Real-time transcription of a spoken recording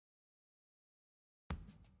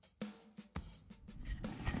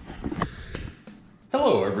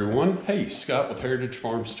Hello everyone. Hey, Scott with Heritage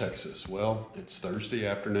Farms, Texas. Well, it's Thursday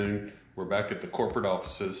afternoon. We're back at the corporate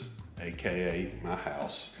offices, AKA my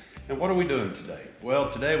house. And what are we doing today? Well,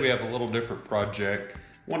 today we have a little different project.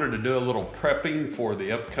 Wanted to do a little prepping for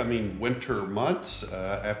the upcoming winter months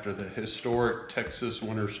after the historic Texas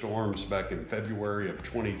winter storms back in February of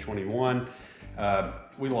 2021.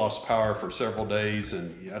 We lost power for several days,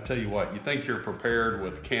 and I tell you what, you think you're prepared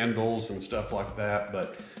with candles and stuff like that,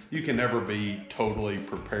 but you can never be totally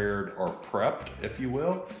prepared or prepped, if you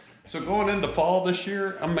will. So going into fall this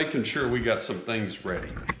year, I'm making sure we got some things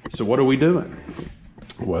ready. So what are we doing?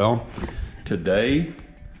 Well, today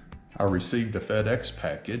I received a FedEx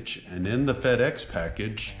package, and in the FedEx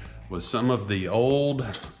package was some of the old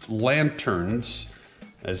lanterns,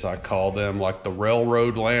 as I call them, like the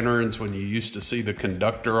railroad lanterns. When you used to see the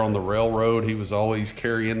conductor on the railroad, he was always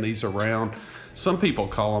carrying these around. Some people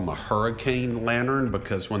call them a hurricane lantern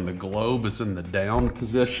because when the globe is in the down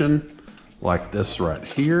position, like this right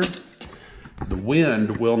here, the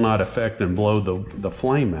wind will not affect and blow the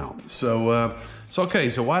flame out. So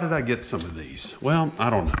why did I get some of these? Well, I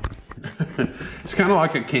don't know. It's kind of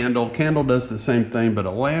like a candle. Candle does the same thing, but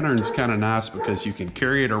a lantern's kind of nice because you can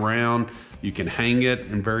carry it around. You can hang it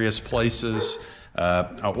in various places.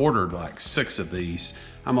 I ordered like 6 of these.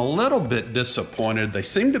 I'm a little bit disappointed. They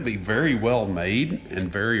seem to be very well made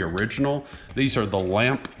and very original. These are the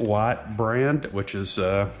Lamp Light brand, which is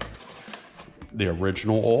the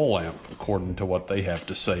original oil lamp, according to what they have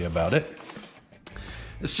to say about it.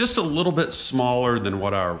 It's just a little bit smaller than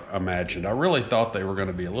what I imagined. I really thought they were going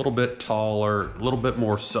to be a little bit taller, a little bit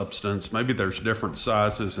more substance. Maybe there's different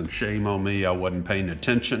sizes, and shame on me, I wasn't paying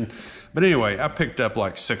attention. But anyway, I picked up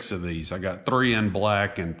like 6 of these. I got 3 in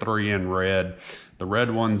black and 3 in red. The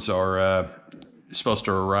red ones are supposed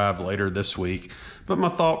to arrive later this week. But my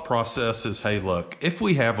thought process is, hey, look, if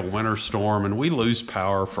we have a winter storm and we lose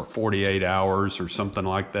power for 48 hours or something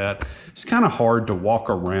like that, it's kind of hard to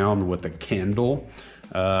walk around with a candle.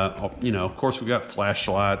 You know, of course we got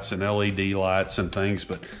flashlights and LED lights and things,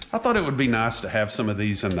 but I thought it would be nice to have some of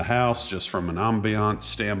these in the house just from an ambiance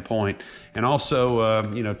standpoint, and also,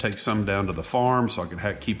 you know, take some down to the farm so I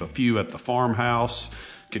could keep a few at the farmhouse,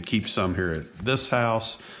 could keep some here at this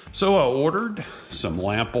house. So I ordered some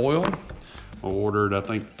lamp oil. I ordered, I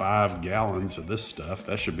think, 5 gallons of this stuff.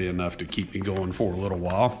 That should be enough to keep me going for a little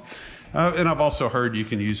while. And I've also heard you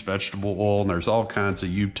can use vegetable oil, and there's all kinds of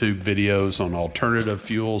YouTube videos on alternative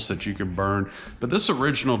fuels that you can burn. But this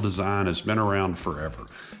original design has been around forever.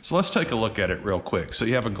 So let's take a look at it real quick. So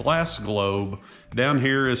you have a glass globe. Down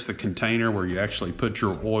here is the container where you actually put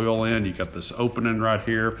your oil in. You got this opening right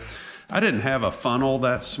here. I didn't have a funnel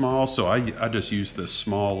that small, so I just used this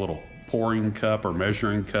small little pouring cup or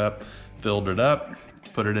measuring cup, filled it up,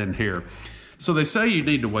 put it in here. So they say you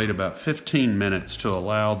need to wait about 15 minutes to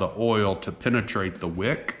allow the oil to penetrate the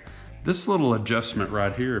wick. This little adjustment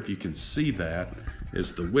right here, if you can see that,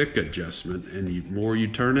 is the wick adjustment. And the more you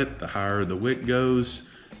turn it, the higher the wick goes.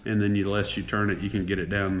 And then the less you turn it, you can get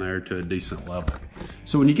it down there to a decent level.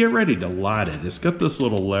 So when you get ready to light it, it's got this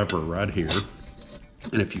little lever right here.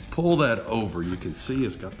 And if you pull that over, you can see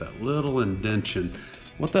it's got that little indention.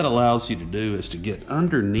 What that allows you to do is to get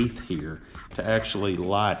underneath here to actually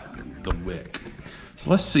light the wick. So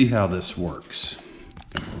let's see how this works.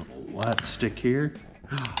 Got a little light stick here.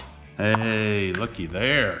 Hey, looky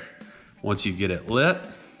there. Once you get it lit,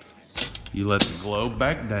 you let the globe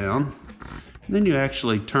back down. And then you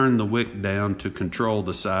actually turn the wick down to control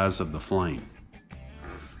the size of the flame.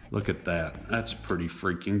 Look at that. That's pretty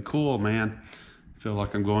freaking cool, man. I feel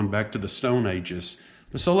like I'm going back to the Stone Ages.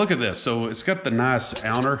 So look at this. So it's got the nice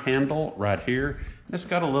outer handle right here. It's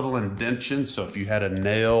got a little indentation, so if you had a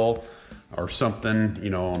nail or something, you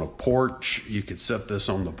know, on a porch, you could set this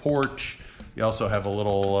on the porch. You also have a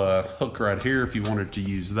little hook right here if you wanted to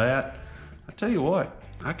use that. I tell you what,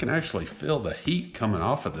 I can actually feel the heat coming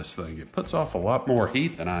off of this thing. It puts off a lot more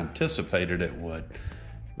heat than I anticipated it would.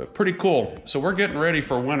 But pretty cool. So we're getting ready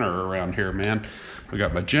for winter around here, man. We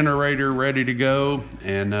got my generator ready to go,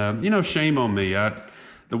 and you know, shame on me.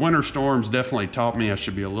 The winter storms definitely taught me I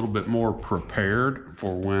should be a little bit more prepared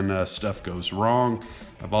for when stuff goes wrong.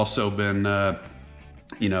 I've also been,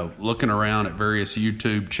 you know, looking around at various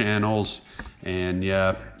YouTube channels, and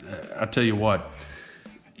yeah, I tell you what,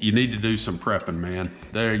 you need to do some prepping, man.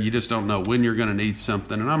 You just don't know when you're gonna need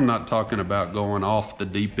something, and I'm not talking about going off the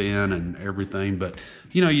deep end and everything, but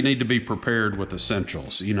you know, you need to be prepared with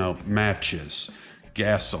essentials, you know, matches,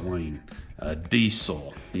 gasoline,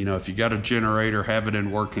 diesel. You know, if you got a generator, have it in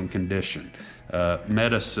working condition.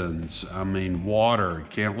 Medicines, I mean, water, you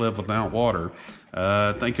can't live without water.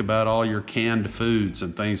 Think about all your canned foods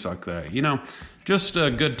and things like that. You know, just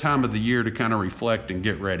a good time of the year to kind of reflect and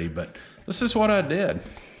get ready. But this is what I did.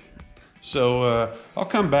 So I'll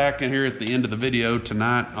come back and here at the end of the video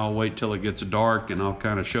tonight, I'll wait till it gets dark and I'll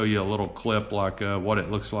kind of show you a little clip like what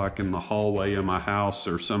it looks like in the hallway of my house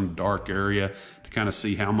or some dark area to kind of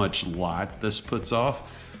see how much light this puts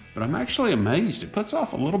off. But I'm actually amazed. It puts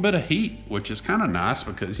off a little bit of heat, which is kind of nice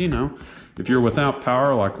because, you know, if you're without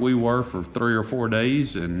power like we were for 3 or 4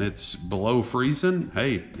 days and it's below freezing,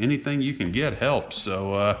 hey, anything you can get helps.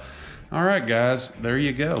 So, all right, guys, there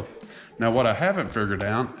you go. Now, what I haven't figured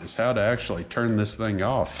out is how to actually turn this thing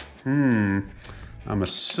off. I'm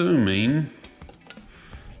assuming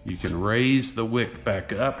you can raise the wick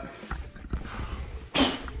back up.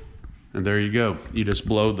 And there you go. You just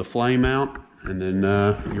blow the flame out and then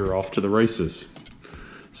you're off to the races.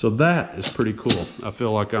 So that is pretty cool. I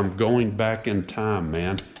feel like I'm going back in time,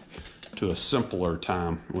 man, to a simpler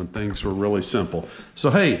time when things were really simple.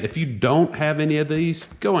 So hey, if you don't have any of these,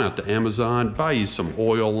 go out to Amazon, buy you some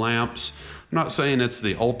oil lamps. I'm not saying it's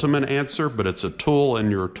the ultimate answer, but it's a tool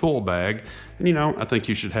in your tool bag. And you know, I think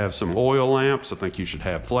you should have some oil lamps. I think you should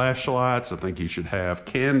have flashlights. I think you should have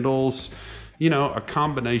candles. You know, a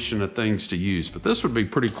combination of things to use. But this would be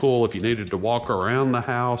pretty cool if you needed to walk around the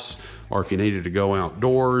house or if you needed to go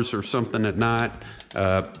outdoors or something at night.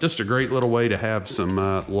 Just a great little way to have some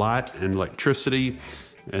light and electricity.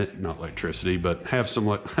 Not electricity, but have some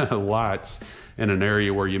lights in an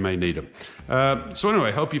area where you may need them. So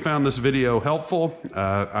anyway, hope you found this video helpful.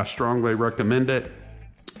 I strongly recommend it.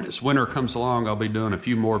 As winter comes along, I'll be doing a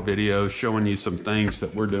few more videos showing you some things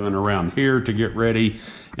that we're doing around here to get ready,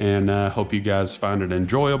 and hope you guys find it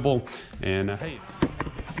enjoyable. And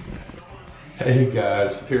hey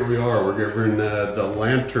guys, here we are. We're giving the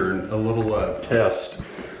lantern a little test.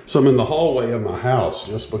 So I'm in the hallway of my house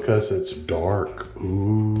just because it's dark.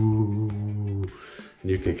 Ooh.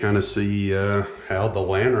 You can kind of see how the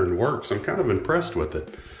lantern works. I'm kind of impressed with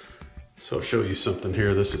it. So I'll show you something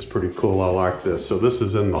here. This is pretty cool. I like this. So this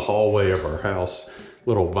is in the hallway of our house.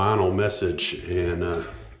 Little vinyl message. And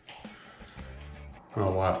my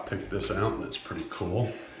wife picked this out and it's pretty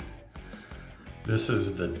cool. This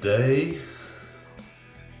is the day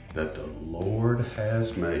that the Lord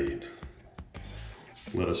has made.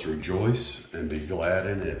 Let us rejoice and be glad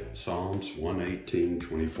in it. Psalms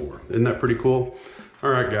 118:24. Isn't that pretty cool? All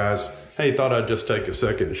right, guys. Hey, thought I'd just take a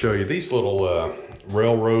second and show you these little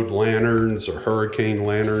railroad lanterns or hurricane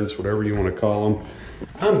lanterns, whatever you want to call them.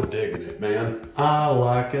 I'm digging it, man. I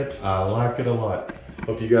like it. I like it a lot.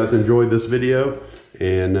 Hope you guys enjoyed this video.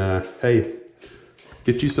 And hey,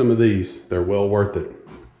 get you some of these. They're well worth it.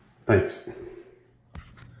 Thanks.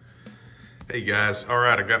 Hey guys, all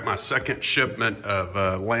right, I got my second shipment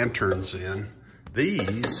of lanterns in.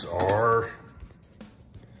 These are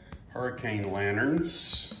hurricane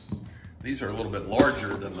lanterns. These are a little bit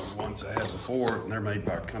larger than the ones I had before, and they're made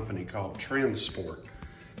by a company called Transport.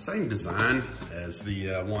 Same design as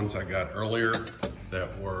the ones I got earlier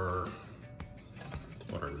that were,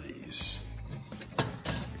 what are these? I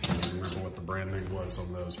can't remember what the brand name was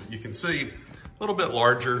on those, but you can see a little bit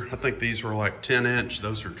larger. I think these were like 10-inch,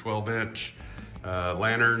 those are 12-inch.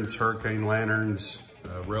 Lanterns, hurricane lanterns,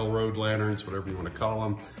 railroad lanterns, whatever you want to call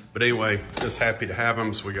them. But anyway, just happy to have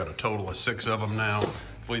them. So we got a total of 6 of them now.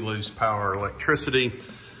 If we lose power or electricity,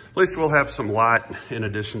 at least we'll have some light in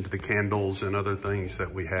addition to the candles and other things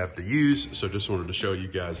that we have to use. So just wanted to show you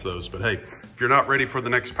guys those. But hey, if you're not ready for the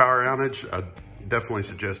next power outage, I definitely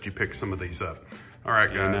suggest you pick some of these up. All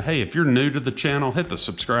right, guys. And, hey, if you're new to the channel, hit the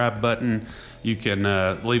subscribe button. You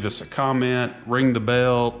can leave us a comment, ring the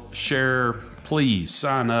bell, share. Please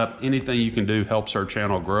sign up. Anything you can do helps our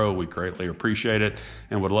channel grow. We greatly appreciate it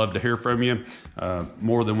and would love to hear from you.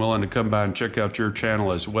 More than willing to come by and check out your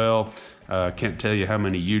channel as well. Can't tell you how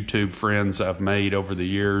many YouTube friends I've made over the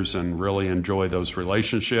years and really enjoy those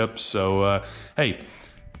relationships. So, hey,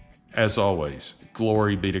 as always,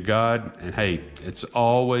 glory be to God. And hey, it's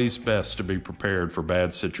always best to be prepared for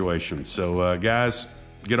bad situations. So, guys,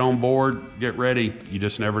 get on board, get ready. You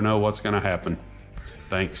just never know what's going to happen.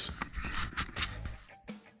 Thanks.